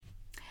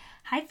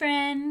Hi,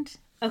 friend.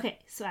 Okay,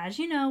 so as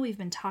you know, we've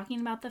been talking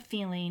about the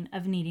feeling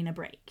of needing a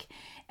break.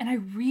 And I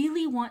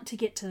really want to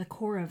get to the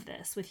core of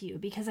this with you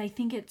because I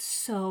think it's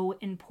so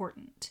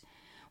important.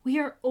 We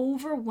are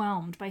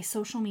overwhelmed by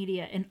social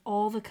media and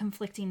all the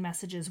conflicting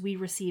messages we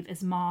receive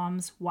as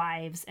moms,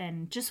 wives,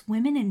 and just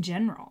women in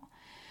general.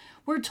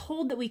 We're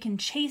told that we can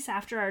chase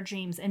after our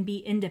dreams and be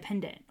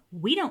independent.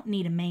 We don't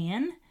need a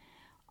man.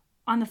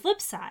 On the flip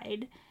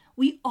side,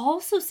 we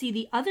also see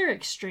the other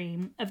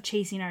extreme of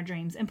chasing our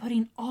dreams and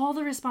putting all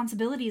the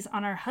responsibilities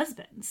on our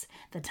husbands.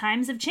 The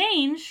times have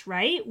changed,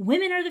 right?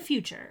 Women are the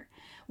future.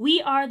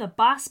 We are the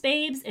boss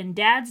babes and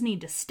dads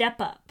need to step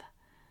up.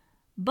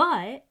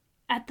 But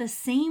at the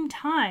same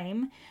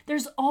time,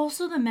 there's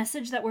also the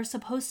message that we're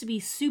supposed to be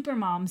super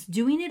moms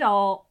doing it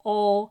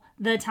all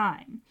the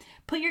time.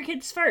 Put your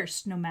kids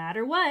first, no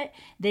matter what.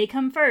 They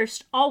come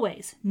first,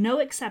 always, no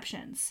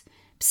exceptions.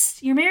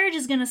 Psst, your marriage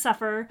is going to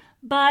suffer,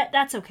 but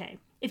that's okay.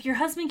 If your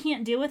husband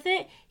can't deal with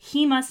it,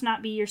 he must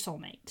not be your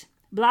soulmate.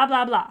 Blah,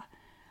 blah, blah.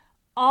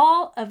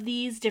 All of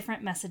these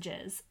different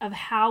messages of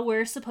how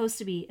we're supposed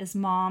to be as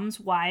moms,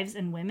 wives,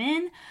 and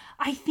women,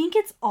 I think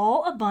it's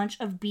all a bunch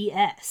of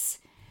BS.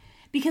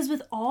 Because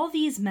with all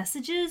these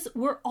messages,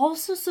 we're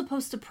also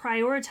supposed to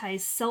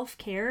prioritize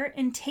self-care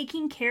and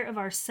taking care of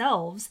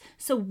ourselves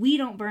so we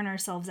don't burn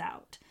ourselves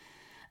out.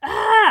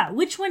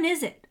 Which one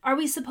is it? Are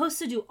we supposed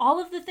to do all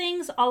of the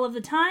things all of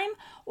the time,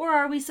 or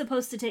are we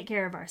supposed to take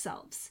care of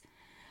ourselves?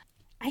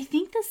 I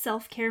think the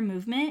self-care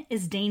movement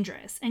is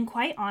dangerous and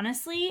quite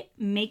honestly,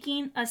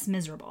 making us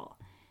miserable.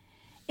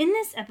 In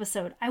this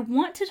episode, I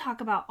want to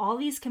talk about all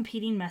these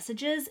competing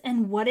messages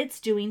and what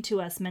it's doing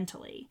to us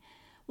mentally.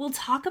 We'll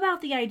talk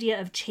about the idea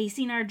of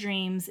chasing our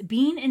dreams,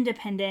 being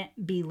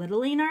independent,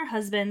 belittling our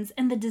husbands,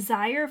 and the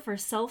desire for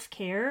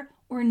self-care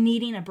or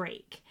needing a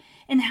break,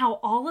 and how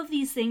all of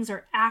these things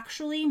are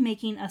actually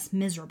making us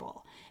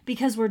miserable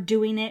because we're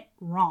doing it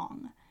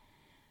wrong.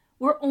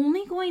 We're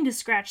only going to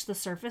scratch the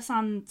surface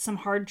on some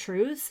hard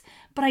truths,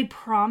 but I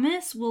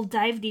promise we'll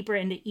dive deeper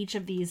into each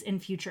of these in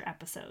future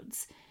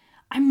episodes.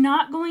 I'm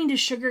not going to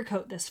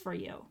sugarcoat this for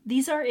you.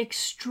 These are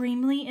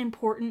extremely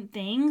important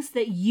things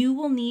that you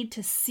will need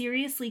to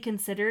seriously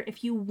consider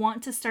if you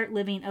want to start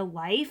living a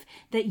life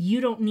that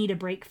you don't need a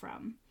break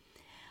from.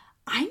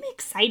 I'm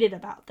excited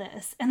about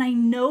this, and I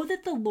know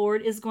that the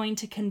Lord is going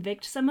to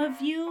convict some of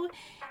you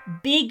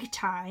big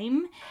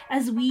time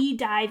as we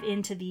dive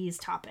into these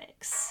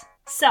topics.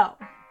 So,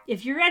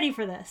 if you're ready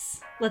for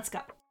this, let's go.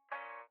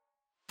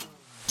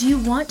 Do you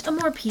want a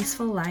more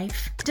peaceful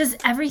life? Does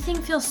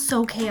everything feel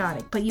so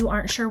chaotic, but you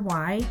aren't sure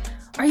why?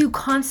 Are you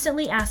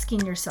constantly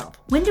asking yourself,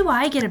 when do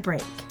I get a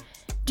break?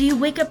 Do you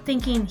wake up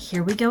thinking,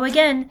 here we go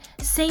again,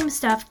 same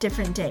stuff,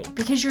 different day,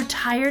 because you're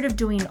tired of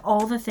doing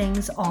all the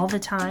things all the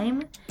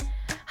time?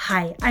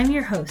 Hi, I'm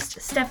your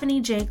host, Stephanie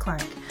J.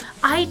 Clark.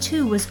 I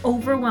too was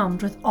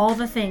overwhelmed with all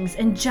the things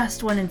and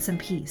just wanted some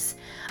peace.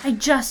 I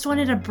just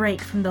wanted a break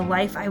from the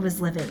life I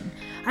was living.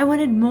 I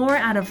wanted more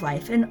out of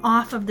life and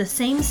off of the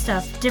same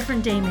stuff,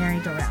 different day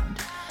merry-go-round.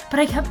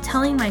 But I kept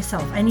telling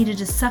myself I needed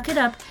to suck it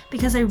up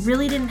because I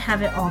really didn't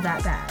have it all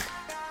that bad.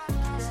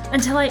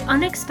 Until I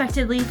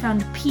unexpectedly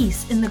found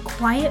peace in the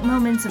quiet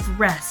moments of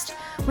rest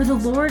where the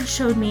Lord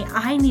showed me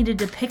I needed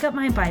to pick up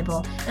my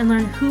Bible and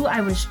learn who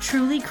I was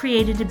truly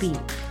created to be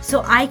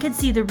so I could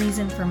see the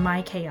reason for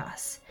my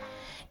chaos.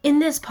 In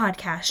this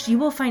podcast, you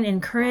will find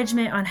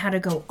encouragement on how to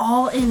go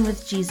all in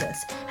with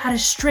Jesus, how to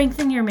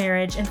strengthen your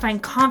marriage and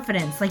find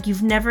confidence like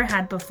you've never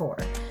had before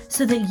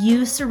so that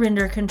you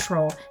surrender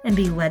control and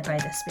be led by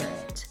the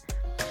Spirit.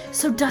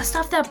 So dust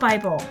off that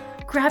Bible,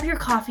 grab your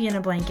coffee and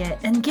a blanket,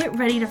 and get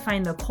ready to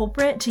find the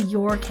culprit to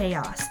your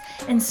chaos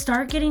and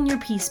start getting your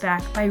peace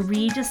back by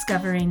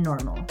rediscovering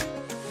normal.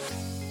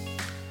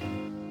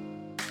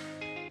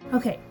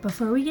 Okay,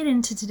 before we get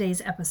into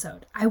today's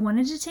episode, I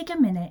wanted to take a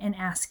minute and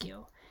ask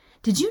you,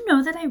 did you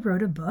know that I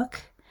wrote a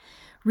book?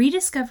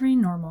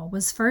 Rediscovering Normal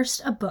was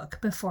first a book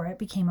before it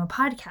became a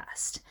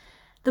podcast.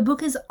 The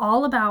book is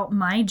all about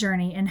my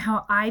journey and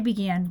how I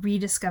began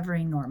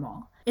rediscovering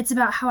normal. It's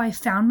about how I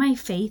found my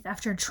faith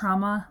after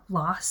trauma,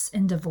 loss,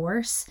 and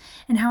divorce,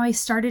 and how I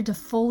started to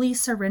fully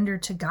surrender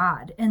to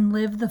God and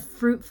live the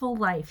fruitful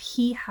life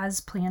He has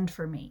planned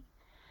for me.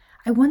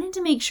 I wanted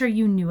to make sure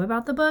you knew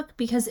about the book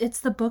because it's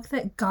the book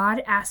that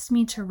God asked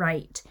me to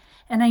write,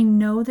 and I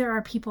know there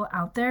are people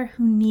out there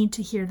who need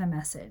to hear the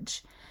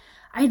message.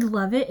 I'd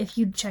love it if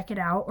you'd check it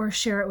out or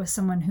share it with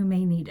someone who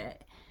may need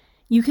it.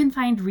 You can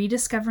find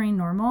Rediscovering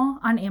Normal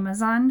on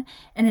Amazon,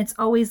 and it's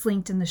always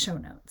linked in the show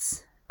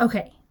notes.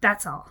 Okay,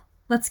 that's all.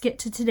 Let's get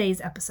to today's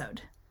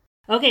episode.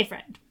 Okay,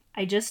 friend,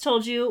 I just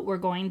told you we're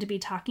going to be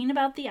talking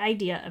about the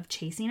idea of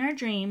chasing our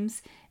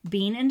dreams,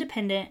 being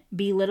independent,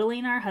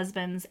 belittling our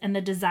husbands, and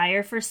the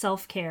desire for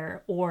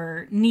self-care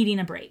or needing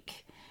a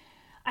break.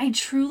 I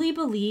truly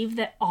believe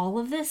that all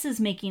of this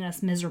is making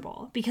us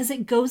miserable because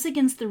it goes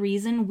against the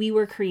reason we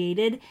were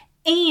created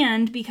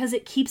and because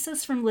it keeps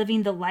us from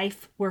living the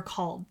life we're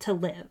called to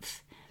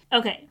live.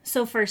 Okay,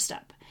 so first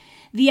up,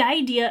 the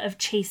idea of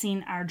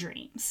chasing our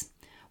dreams.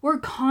 We're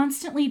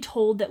constantly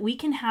told that we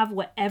can have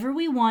whatever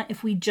we want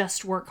if we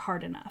just work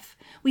hard enough.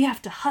 We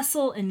have to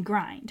hustle and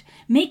grind,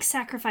 make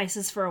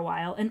sacrifices for a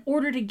while in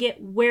order to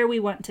get where we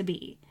want to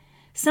be.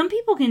 Some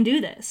people can do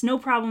this, no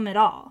problem at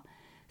all.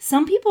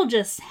 Some people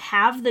just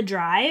have the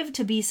drive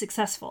to be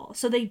successful,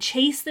 so they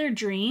chase their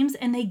dreams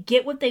and they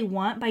get what they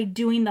want by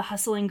doing the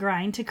hustle and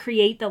grind to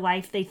create the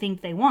life they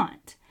think they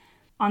want.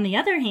 On the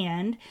other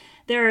hand,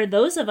 there are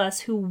those of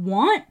us who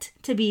want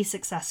to be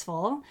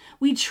successful.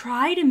 We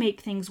try to make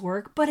things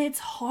work, but it's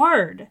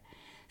hard.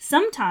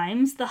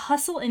 Sometimes the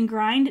hustle and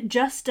grind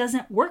just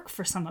doesn't work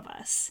for some of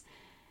us.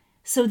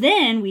 So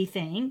then we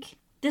think,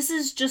 this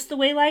is just the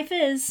way life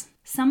is.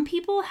 Some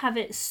people have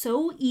it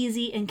so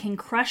easy and can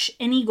crush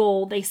any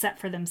goal they set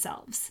for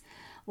themselves.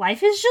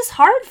 Life is just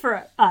hard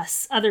for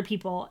us, other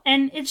people,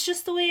 and it's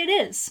just the way it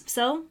is.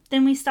 So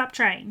then we stop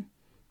trying.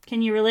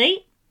 Can you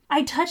relate?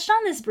 I touched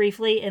on this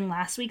briefly in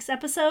last week's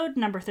episode,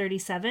 number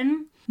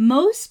 37.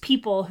 Most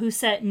people who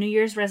set New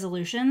Year's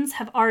resolutions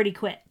have already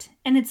quit.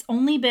 And it's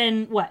only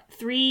been,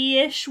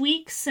 3-ish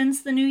weeks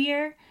since the new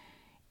year?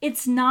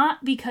 It's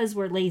not because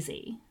we're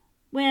lazy.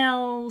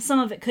 Well, some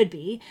of it could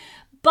be.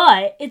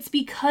 But it's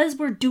because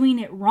we're doing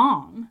it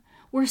wrong.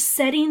 We're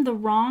setting the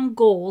wrong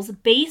goals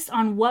based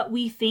on what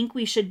we think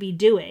we should be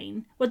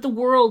doing, what the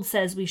world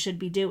says we should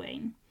be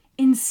doing.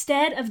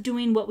 Instead of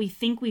doing what we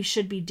think we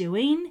should be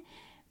doing,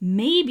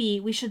 maybe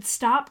we should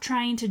stop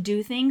trying to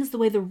do things the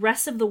way the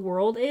rest of the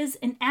world is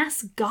and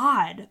ask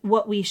God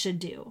what we should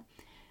do.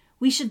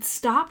 We should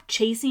stop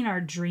chasing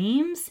our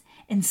dreams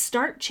and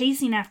start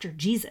chasing after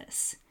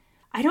Jesus.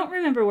 I don't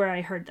remember where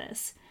I heard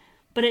this,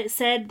 but it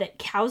said that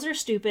cows are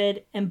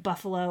stupid and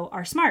buffalo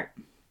are smart.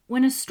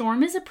 When a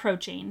storm is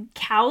approaching,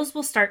 cows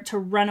will start to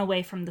run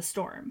away from the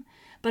storm.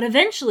 But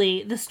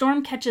eventually, the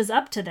storm catches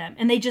up to them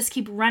and they just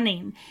keep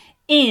running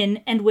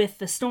in and with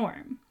the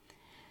storm.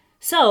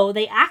 So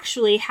they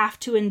actually have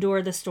to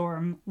endure the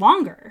storm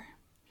longer.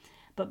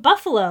 But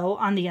buffalo,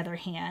 on the other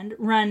hand,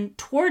 run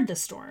toward the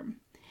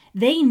storm.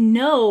 They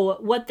know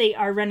what they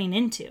are running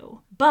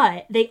into,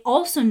 but they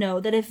also know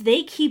that if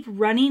they keep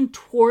running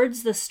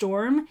towards the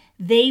storm,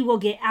 they will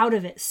get out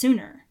of it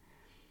sooner.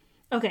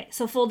 Okay,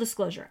 so full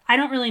disclosure, I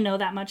don't really know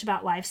that much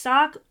about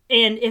livestock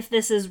and if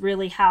this is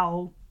really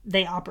how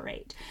they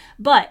operate.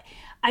 But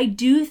I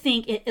do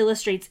think it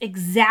illustrates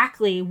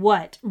exactly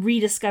what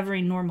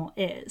rediscovering normal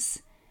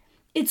is.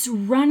 It's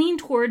running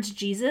towards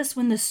Jesus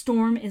when the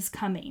storm is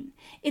coming.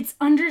 It's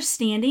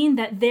understanding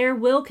that there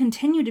will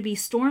continue to be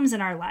storms in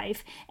our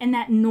life and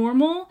that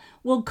normal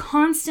will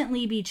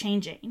constantly be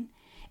changing.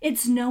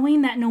 It's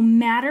knowing that no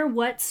matter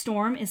what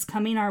storm is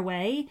coming our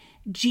way,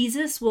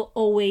 Jesus will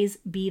always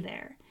be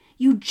there.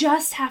 You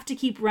just have to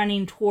keep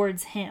running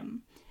towards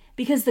him,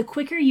 because the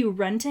quicker you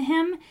run to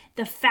him,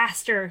 the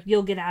faster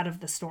you'll get out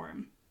of the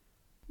storm.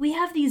 We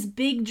have these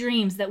big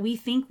dreams that we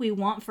think we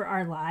want for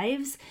our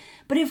lives,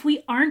 but if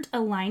we aren't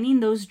aligning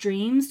those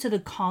dreams to the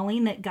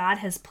calling that God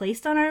has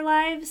placed on our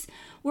lives,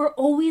 we're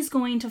always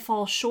going to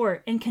fall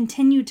short and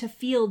continue to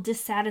feel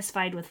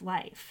dissatisfied with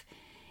life.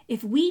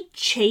 If we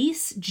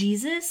chase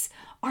Jesus,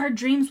 our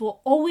dreams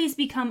will always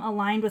become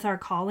aligned with our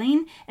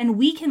calling, and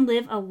we can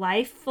live a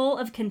life full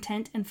of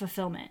content and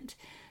fulfillment.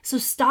 So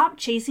stop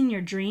chasing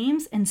your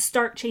dreams and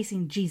start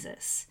chasing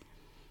Jesus.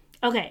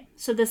 Okay,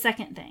 so the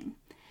second thing.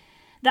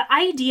 The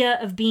idea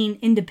of being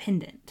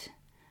independent.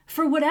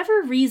 For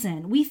whatever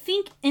reason, we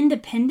think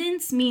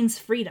independence means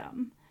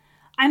freedom.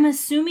 I'm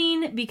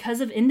assuming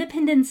because of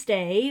Independence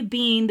Day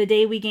being the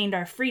day we gained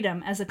our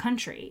freedom as a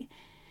country.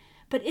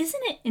 But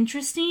isn't it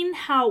interesting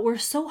how we're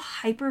so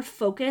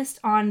hyper-focused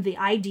on the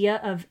idea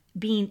of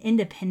being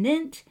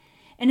independent?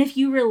 And if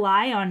you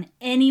rely on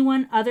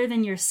anyone other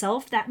than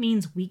yourself, that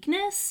means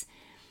weakness?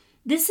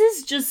 This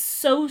is just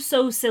so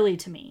silly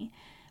to me.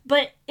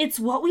 But it's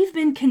what we've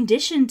been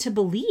conditioned to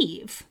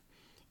believe.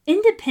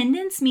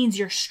 Independence means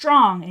you're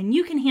strong and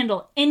you can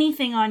handle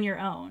anything on your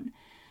own.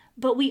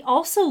 But we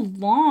also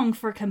long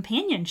for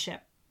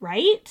companionship,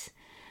 right?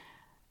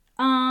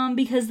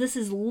 Because this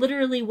is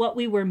literally what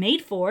we were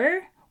made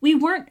for. We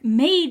weren't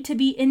made to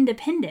be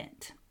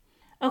independent.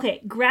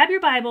 Okay, grab your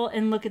Bible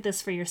and look at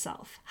this for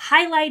yourself.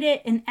 Highlight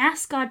it and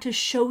ask God to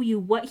show you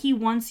what he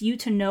wants you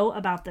to know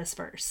about this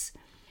verse.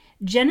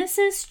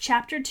 Genesis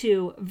chapter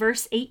 2,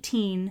 verse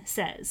 18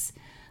 says,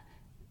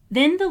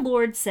 "Then the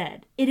Lord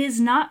said, 'It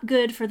is not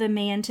good for the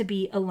man to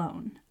be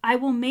alone. I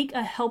will make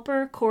a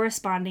helper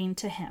corresponding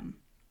to him.'"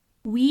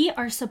 We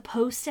are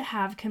supposed to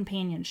have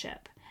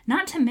companionship.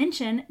 Not to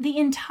mention the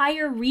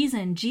entire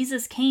reason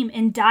Jesus came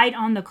and died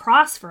on the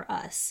cross for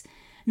us.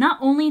 Not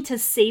only to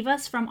save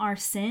us from our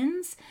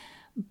sins,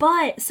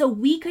 but so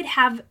we could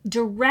have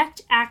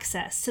direct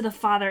access to the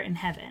Father in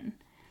heaven.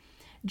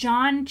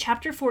 John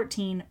chapter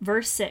 14,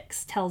 verse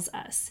 6 tells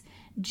us,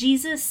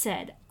 Jesus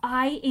said,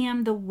 "I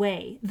am the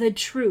way, the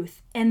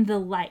truth, and the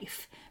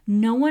life.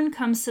 No one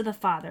comes to the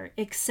Father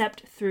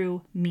except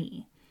through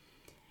me."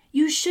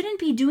 You shouldn't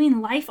be doing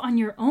life on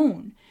your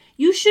own.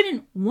 You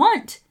shouldn't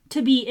want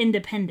to be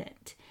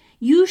independent.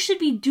 You should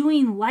be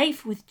doing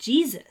life with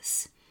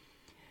Jesus.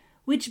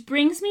 Which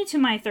brings me to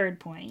my third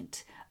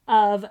point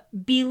of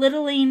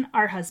belittling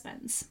our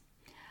husbands.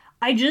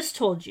 I just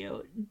told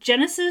you,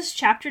 Genesis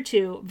chapter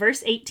 2,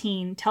 verse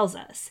 18 tells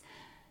us,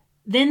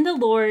 "Then the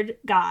Lord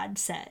God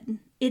said,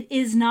 'It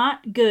is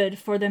not good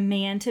for the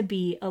man to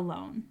be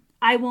alone.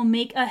 I will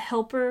make a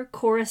helper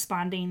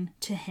corresponding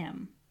to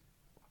him.'"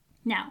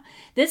 Now,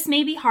 this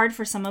may be hard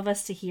for some of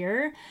us to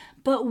hear,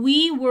 but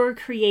we were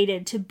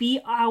created to be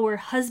our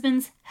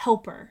husband's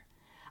helper.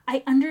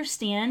 I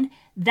understand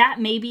that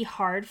may be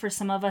hard for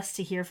some of us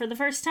to hear for the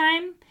first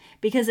time,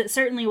 because it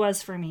certainly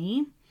was for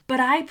me. But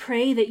I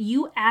pray that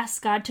you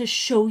ask God to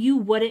show you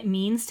what it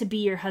means to be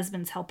your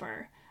husband's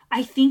helper.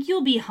 I think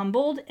you'll be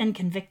humbled and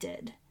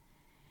convicted.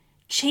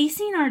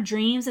 Chasing our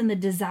dreams and the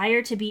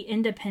desire to be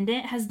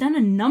independent has done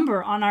a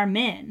number on our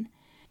men.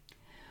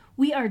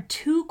 We are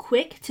too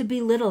quick to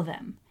belittle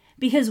them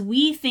because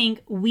we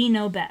think we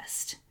know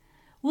best.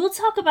 We'll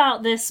talk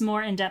about this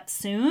more in depth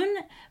soon,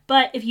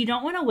 but if you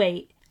don't want to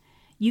wait,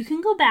 you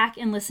can go back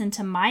and listen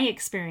to my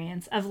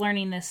experience of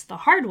learning this the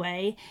hard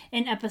way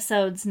in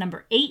episodes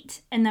number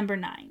 8 and number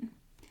 9.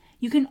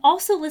 You can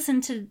also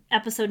listen to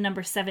episode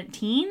number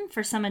 17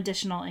 for some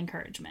additional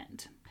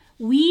encouragement.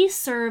 We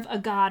serve a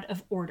God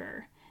of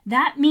order.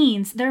 That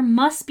means there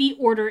must be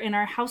order in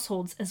our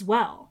households as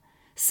well.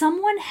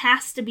 Someone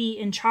has to be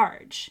in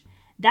charge.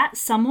 That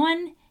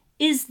someone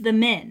is the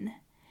men.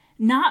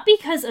 Not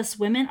because us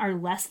women are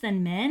less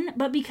than men,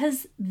 but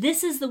because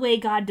this is the way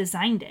God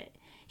designed it.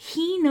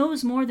 He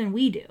knows more than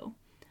we do.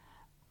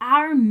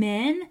 Our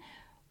men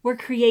were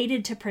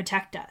created to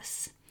protect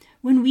us.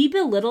 When we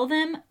belittle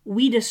them,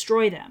 we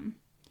destroy them.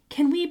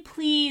 Can we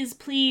please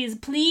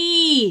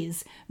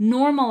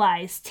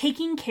normalize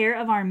taking care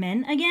of our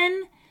men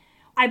again?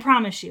 I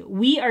promise you,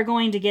 we are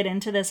going to get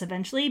into this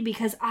eventually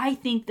because I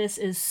think this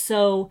is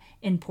so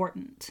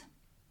important.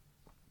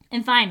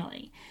 And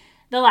finally,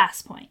 the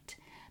last point,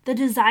 the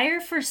desire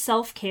for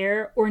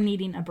self-care or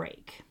needing a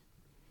break.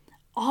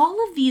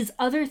 All of these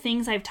other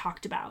things I've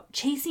talked about,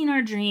 chasing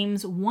our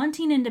dreams,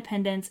 wanting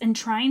independence, and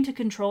trying to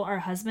control our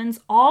husbands,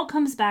 all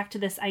comes back to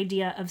this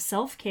idea of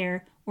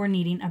self-care or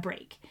needing a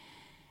break.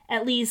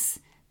 At least,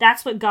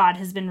 that's what God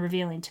has been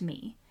revealing to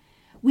me.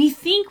 We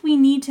think we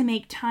need to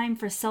make time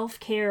for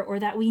self-care or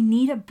that we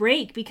need a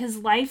break because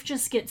life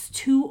just gets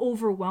too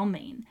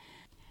overwhelming.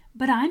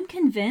 But I'm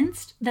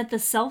convinced that the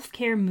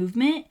self-care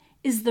movement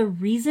is the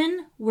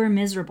reason we're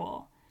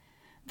miserable.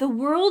 The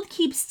world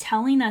keeps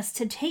telling us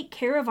to take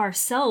care of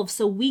ourselves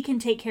so we can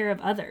take care of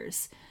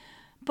others.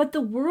 But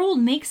the world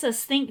makes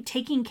us think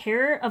taking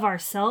care of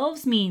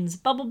ourselves means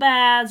bubble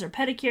baths or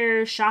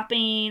pedicures,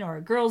 shopping or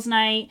a girls'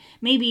 night,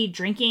 maybe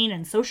drinking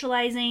and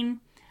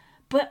socializing.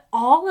 But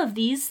all of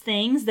these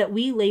things that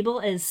we label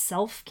as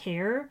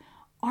self-care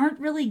aren't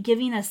really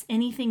giving us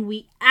anything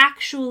we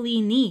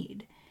actually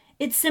need.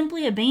 It's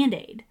simply a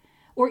Band-Aid.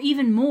 Or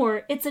even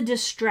more, it's a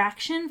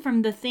distraction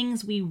from the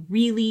things we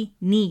really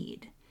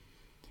need.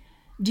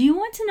 Do you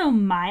want to know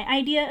my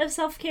idea of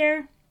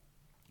self-care?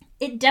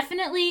 It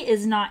definitely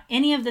is not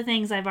any of the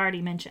things I've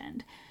already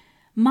mentioned.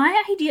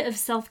 My idea of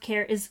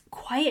self-care is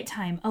quiet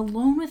time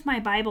alone with my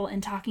Bible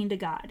and talking to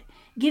God,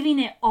 giving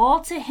it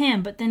all to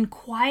Him, but then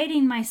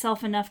quieting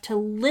myself enough to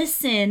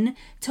listen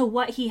to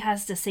what He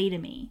has to say to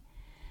me.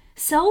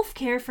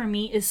 Self-care for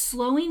me is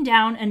slowing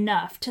down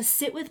enough to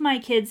sit with my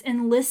kids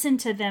and listen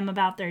to them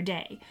about their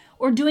day,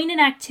 or doing an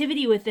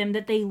activity with them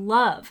that they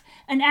love,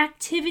 an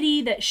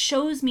activity that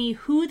shows me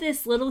who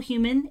this little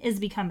human is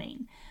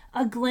becoming,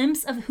 a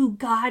glimpse of who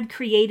God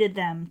created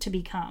them to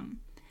become.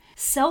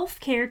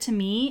 Self-care to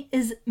me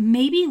is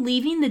maybe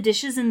leaving the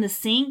dishes in the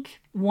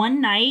sink one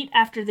night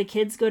after the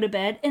kids go to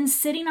bed and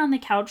sitting on the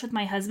couch with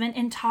my husband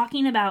and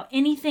talking about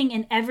anything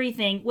and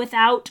everything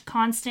without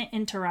constant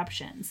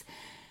interruptions.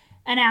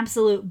 An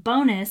absolute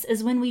bonus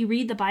is when we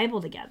read the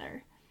Bible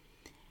together.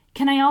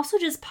 Can I also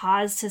just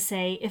pause to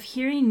say, if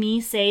hearing me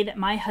say that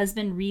my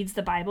husband reads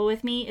the Bible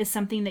with me is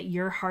something that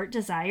your heart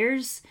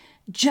desires,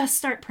 just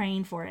start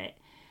praying for it.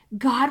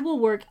 God will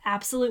work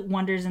absolute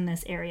wonders in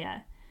this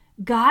area.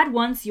 God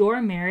wants your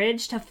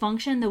marriage to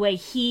function the way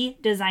He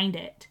designed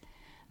it.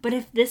 But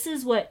if this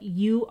is what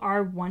you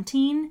are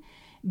wanting,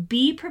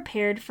 be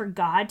prepared for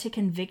God to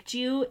convict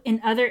you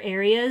in other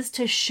areas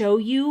to show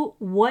you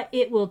what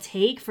it will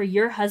take for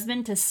your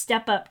husband to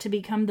step up to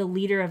become the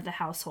leader of the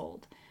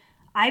household.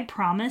 I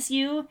promise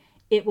you,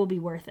 it will be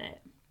worth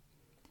it.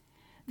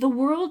 The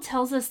world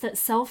tells us that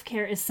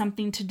self-care is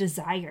something to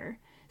desire,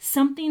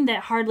 something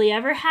that hardly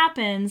ever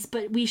happens,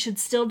 but we should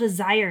still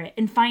desire it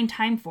and find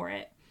time for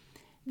it.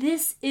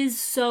 This is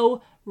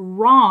so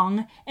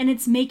wrong, and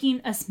it's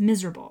making us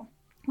miserable.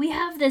 We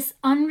have this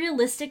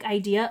unrealistic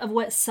idea of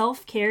what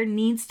self-care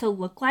needs to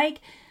look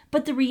like,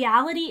 but the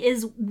reality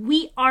is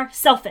we are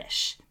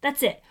selfish.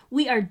 That's it.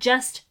 We are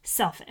just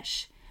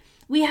selfish.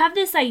 We have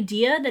this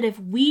idea that if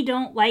we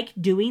don't like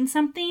doing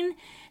something,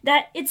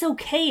 that it's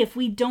okay if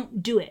we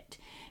don't do it,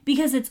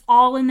 because it's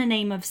all in the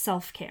name of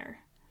self-care.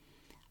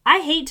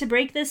 I hate to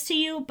break this to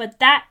you, but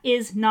that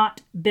is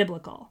not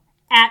biblical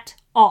at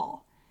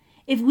all.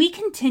 If we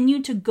continue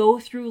to go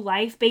through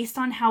life based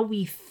on how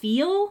we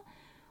feel,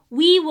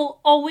 We will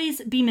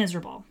always be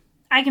miserable.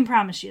 I can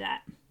promise you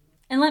that.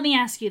 And let me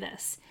ask you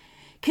this.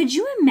 Could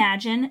you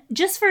imagine,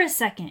 just for a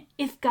second,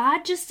 if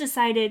God just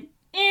decided,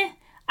 I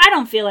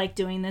don't feel like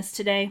doing this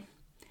today?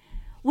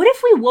 What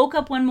if we woke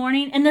up one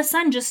morning and the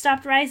sun just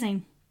stopped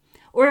rising?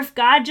 Or if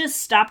God just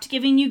stopped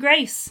giving you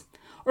grace?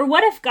 Or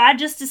what if God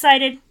just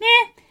decided,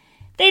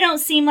 they don't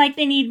seem like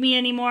they need me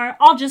anymore.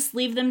 I'll just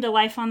leave them to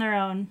life on their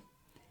own.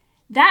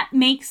 That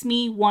makes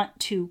me want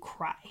to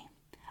cry.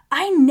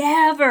 I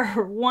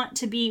never want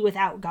to be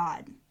without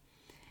God.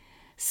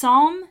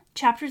 Psalm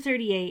chapter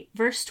 38,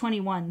 verse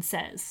 21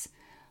 says,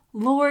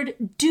 Lord,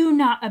 do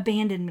not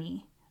abandon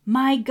me.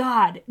 My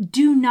God,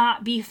 do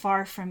not be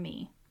far from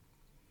me.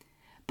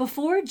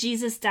 Before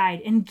Jesus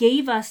died and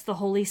gave us the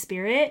Holy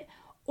Spirit,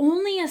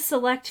 only a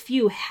select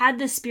few had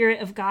the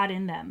Spirit of God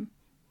in them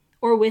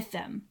or with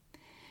them.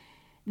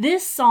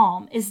 This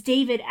psalm is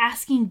David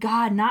asking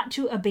God not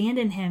to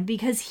abandon him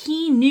because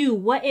he knew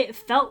what it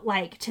felt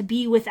like to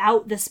be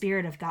without the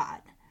Spirit of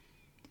God.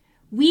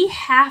 We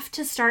have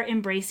to start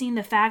embracing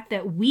the fact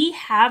that we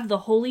have the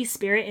Holy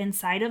Spirit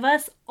inside of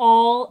us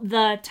all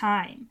the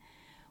time.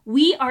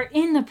 We are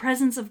in the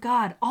presence of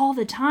God all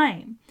the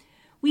time.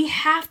 We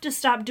have to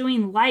stop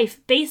doing life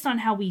based on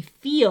how we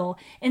feel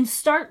and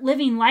start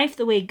living life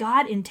the way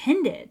God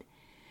intended,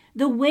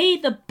 the way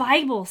the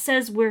Bible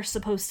says we're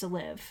supposed to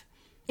live.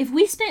 If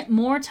we spent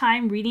more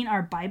time reading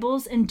our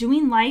Bibles and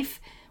doing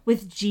life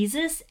with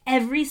Jesus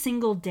every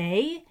single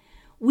day,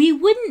 we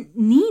wouldn't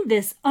need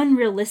this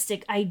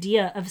unrealistic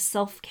idea of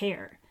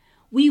self-care.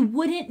 We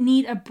wouldn't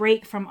need a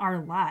break from our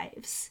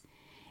lives.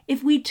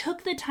 If we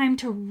took the time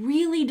to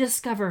really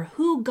discover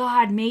who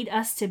God made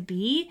us to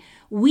be,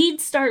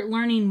 we'd start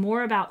learning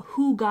more about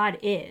who God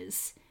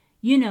is.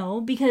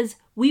 Because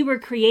we were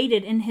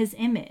created in His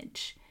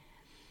image.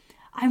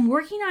 I'm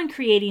working on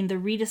creating the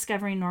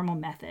Rediscovering Normal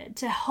method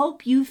to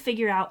help you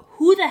figure out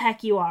who the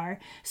heck you are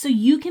so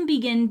you can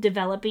begin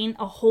developing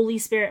a Holy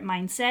Spirit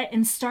mindset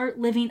and start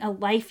living a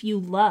life you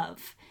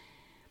love.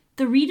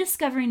 The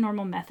Rediscovering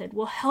Normal method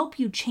will help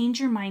you change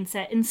your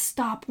mindset and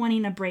stop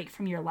wanting a break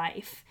from your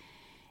life.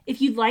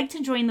 If you'd like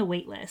to join the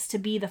waitlist to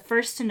be the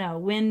first to know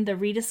when the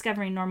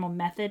Rediscovering Normal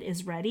method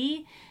is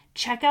ready,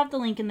 check out the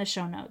link in the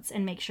show notes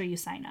and make sure you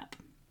sign up.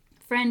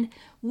 Friend,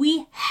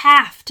 we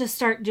have to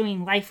start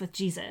doing life with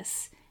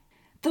Jesus.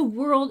 The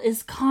world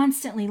is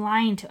constantly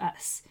lying to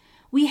us.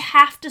 We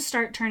have to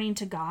start turning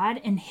to God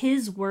and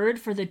His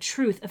Word for the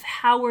truth of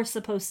how we're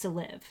supposed to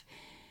live.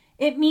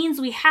 It means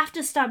we have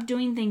to stop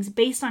doing things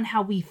based on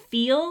how we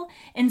feel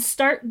and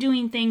start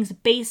doing things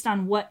based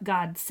on what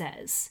God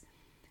says.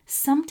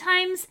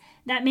 Sometimes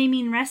that may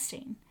mean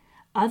resting.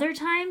 Other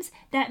times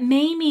that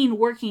may mean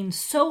working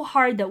so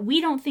hard that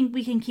we don't think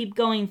we can keep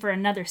going for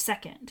another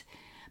second.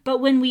 But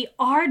when we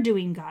are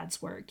doing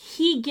God's work,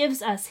 He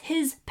gives us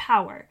His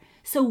power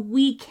so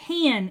we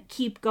can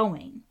keep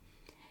going.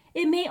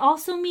 It may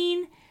also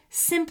mean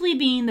simply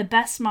being the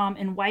best mom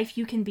and wife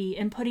you can be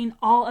and putting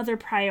all other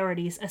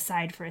priorities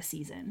aside for a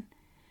season.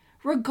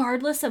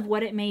 Regardless of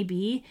what it may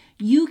be,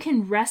 you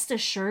can rest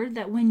assured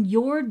that when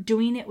you're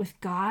doing it with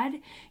God,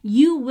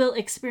 you will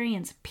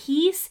experience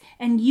peace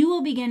and you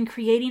will begin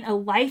creating a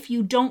life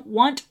you don't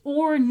want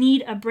or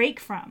need a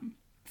break from.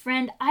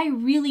 Friend, I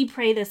really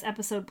pray this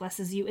episode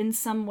blesses you in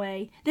some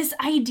way. This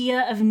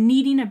idea of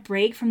needing a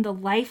break from the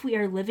life we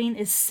are living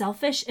is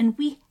selfish, and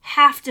we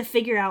have to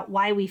figure out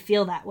why we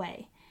feel that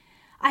way.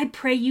 I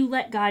pray you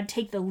let God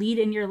take the lead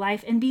in your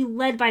life and be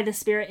led by the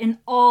Spirit in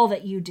all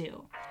that you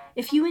do.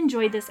 If you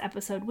enjoyed this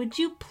episode, would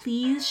you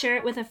please share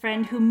it with a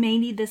friend who may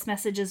need this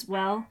message as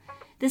well?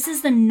 This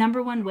is the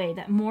 #1 way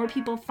that more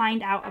people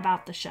find out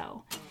about the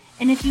show.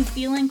 And if you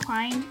feel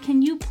inclined,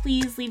 can you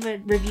please leave a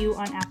review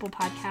on Apple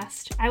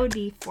Podcast? I would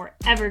be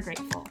forever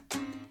grateful.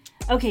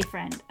 Okay,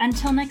 friend,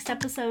 until next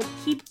episode,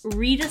 keep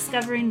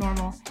rediscovering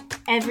normal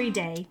every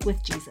day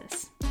with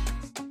Jesus.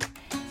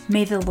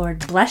 May the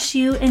Lord bless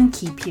you and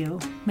keep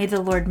you. May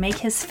the Lord make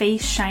His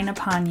face shine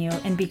upon you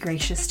and be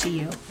gracious to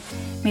you.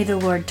 May the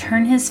Lord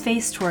turn His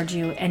face toward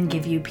you and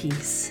give you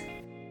peace.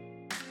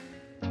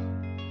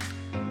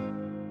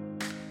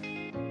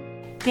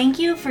 Thank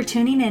you for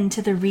tuning in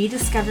to the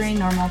Rediscovering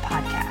Normal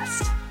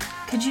podcast.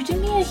 Could you do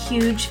me a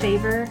huge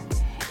favor?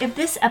 If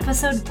this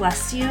episode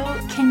blessed you,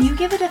 can you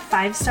give it a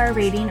 5-star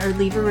rating or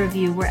leave a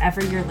review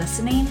wherever you're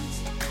listening?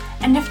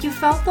 And if you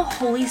felt the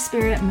Holy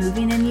Spirit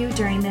moving in you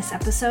during this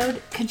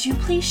episode, could you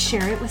please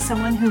share it with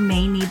someone who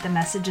may need the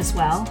message as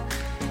well?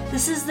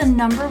 This is the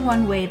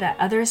 #1 way that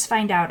others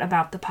find out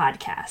about the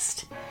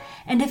podcast.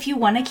 And if you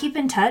want to keep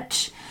in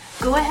touch,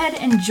 go ahead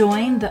and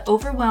join the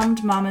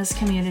Overwhelmed Mamas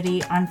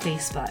community on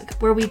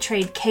Facebook, where we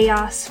trade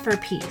chaos for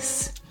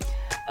peace.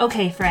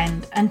 Okay,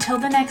 friend, until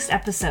the next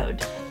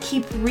episode,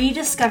 keep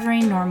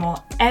rediscovering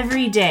normal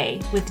every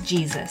day with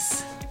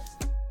Jesus.